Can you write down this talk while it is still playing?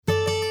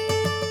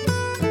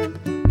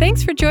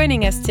Thanks for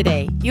joining us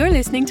today. You're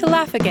listening to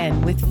Laugh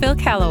Again with Phil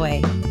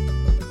Callaway.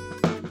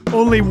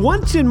 Only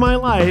once in my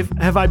life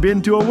have I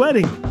been to a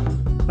wedding,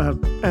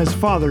 as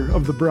father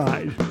of the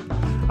bride.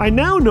 I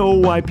now know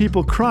why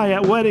people cry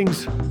at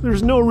weddings.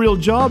 There's no real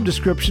job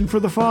description for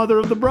the father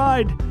of the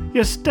bride.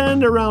 You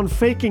stand around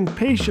faking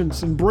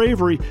patience and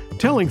bravery,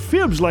 telling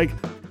fibs like,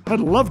 "I'd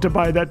love to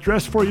buy that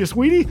dress for you,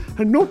 sweetie,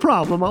 and no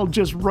problem, I'll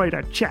just write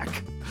a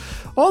check."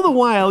 All the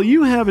while,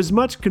 you have as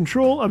much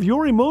control of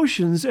your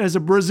emotions as a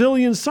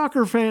Brazilian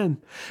soccer fan.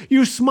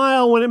 You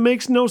smile when it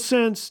makes no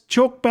sense,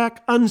 choke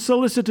back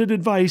unsolicited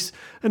advice,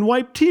 and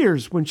wipe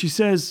tears when she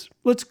says,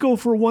 "Let's go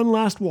for one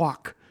last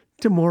walk.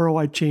 Tomorrow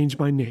I change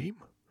my name."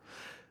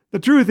 The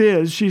truth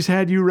is, she's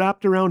had you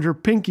wrapped around her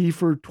pinky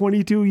for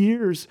 22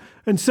 years,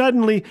 and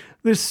suddenly,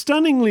 this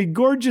stunningly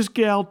gorgeous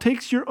gal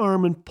takes your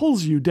arm and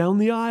pulls you down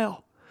the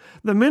aisle.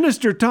 The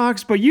minister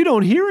talks, but you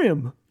don't hear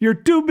him. You're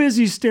too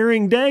busy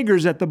staring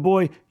daggers at the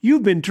boy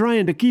you've been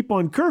trying to keep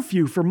on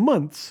curfew for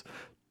months.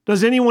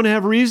 Does anyone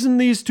have reason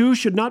these two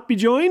should not be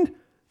joined?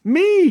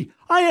 Me!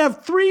 I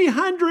have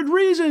 300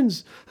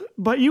 reasons!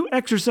 But you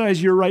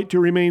exercise your right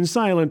to remain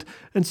silent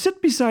and sit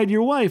beside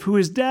your wife who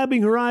is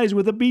dabbing her eyes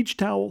with a beach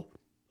towel.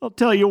 "I'll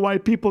tell you why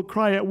people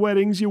cry at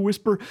weddings," you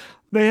whisper.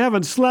 "They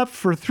haven't slept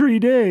for 3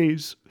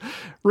 days."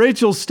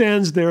 Rachel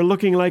stands there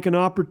looking like an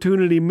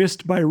opportunity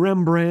missed by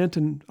Rembrandt,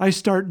 and I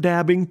start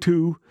dabbing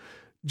too.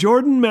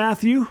 "Jordan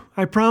Matthew,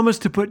 I promise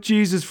to put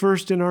Jesus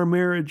first in our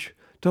marriage,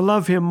 to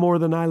love him more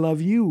than I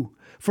love you,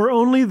 for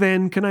only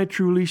then can I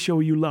truly show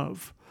you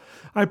love.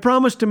 I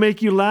promise to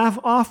make you laugh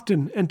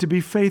often and to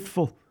be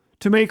faithful,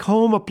 to make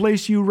home a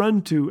place you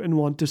run to and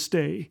want to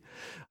stay.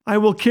 I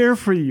will care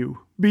for you,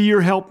 be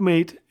your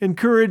helpmate,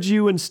 encourage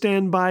you and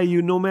stand by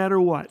you no matter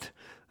what.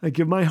 I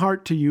give my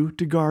heart to you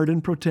to guard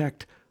and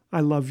protect.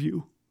 I love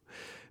you."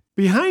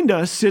 Behind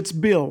us sits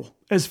Bill,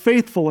 as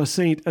faithful a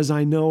saint as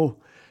I know.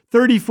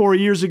 34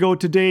 years ago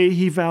today,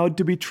 he vowed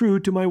to be true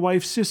to my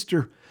wife's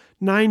sister.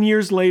 9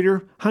 years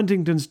later,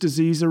 Huntington's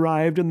disease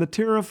arrived and the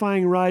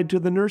terrifying ride to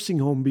the nursing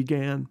home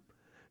began.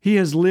 He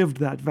has lived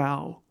that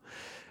vow.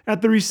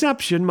 At the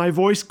reception, my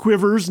voice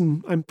quivers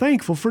and I'm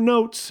thankful for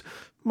notes.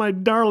 "My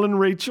darling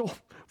Rachel,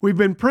 we've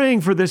been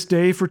praying for this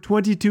day for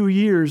 22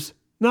 years.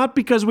 Not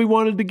because we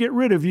wanted to get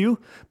rid of you,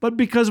 but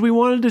because we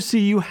wanted to see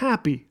you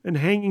happy and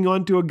hanging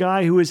on to a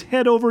guy who is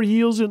head over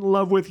heels in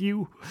love with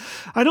you.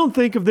 I don't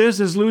think of this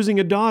as losing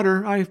a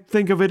daughter. I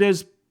think of it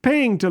as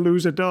paying to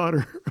lose a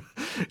daughter.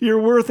 You're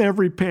worth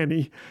every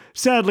penny.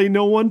 Sadly,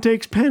 no one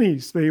takes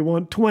pennies. They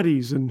want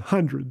 20s and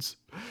hundreds.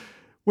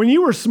 When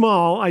you were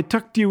small, I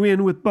tucked you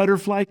in with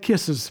butterfly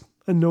kisses,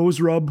 a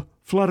nose rub,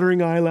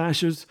 fluttering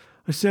eyelashes.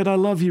 I said, 'I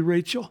love you,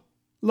 Rachel.'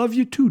 Love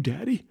you too,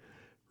 Daddy.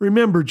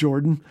 Remember,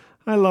 Jordan,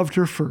 I loved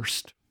her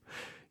first."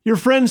 Your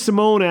friend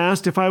Simone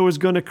asked if I was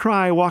going to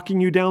cry walking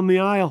you down the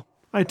aisle.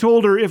 I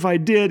told her if I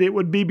did, it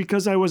would be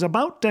because I was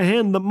about to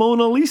hand the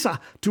Mona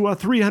Lisa to a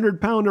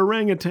 300-pound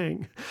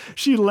orangutan.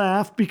 She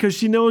laughed because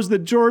she knows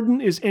that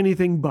Jordan is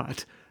anything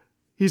but.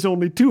 He's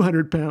only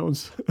 200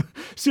 pounds.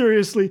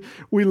 Seriously,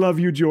 we love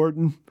you,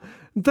 Jordan.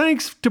 And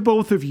thanks to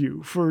both of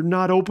you for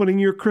not opening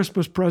your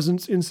Christmas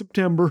presents in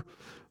September.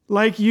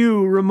 Like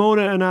you,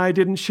 Ramona and I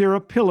didn't share a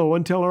pillow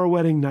until our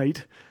wedding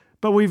night,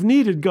 but we've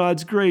needed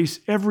God's grace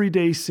every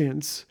day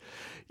since.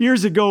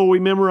 Years ago, we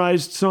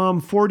memorized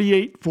Psalm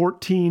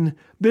 48:14.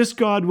 "This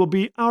God will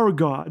be our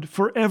God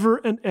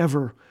forever and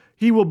ever.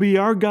 He will be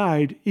our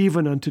guide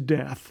even unto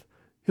death."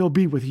 He'll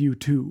be with you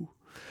too.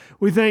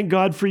 We thank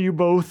God for you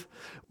both.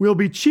 We'll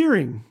be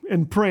cheering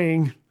and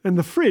praying, and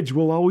the fridge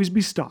will always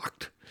be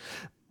stocked.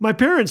 My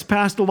parents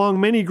passed along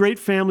many great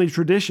family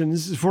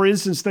traditions. For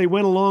instance, they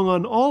went along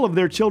on all of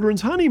their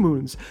children's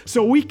honeymoons.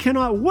 So we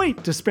cannot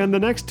wait to spend the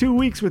next 2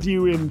 weeks with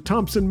you in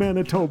Thompson,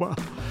 Manitoba.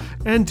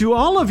 And to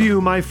all of you,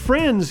 my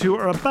friends who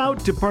are about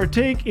to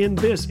partake in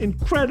this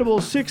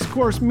incredible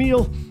 6-course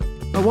meal,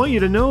 I want you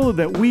to know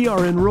that we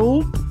are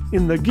enrolled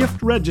in the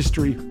gift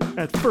registry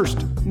at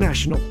First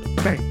National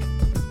Bank.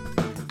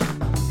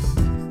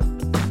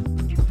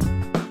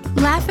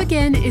 Laugh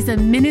Again is a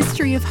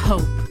ministry of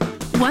hope.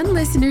 One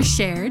listener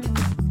shared,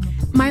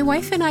 "My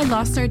wife and I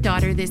lost our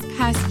daughter this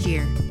past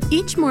year.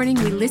 Each morning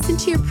we listen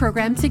to your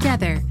program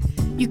together.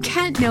 You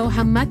can't know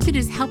how much it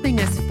is helping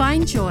us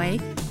find joy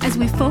as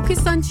we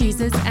focus on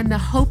Jesus and the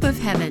hope of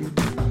heaven.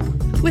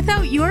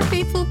 Without your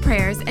faithful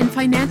prayers and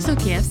financial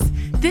gifts,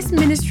 this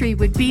ministry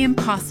would be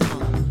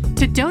impossible.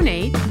 To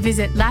donate,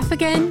 visit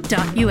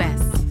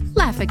laughagain.us.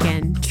 Laugh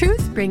Again,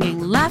 truth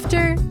bringing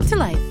laughter to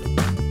life."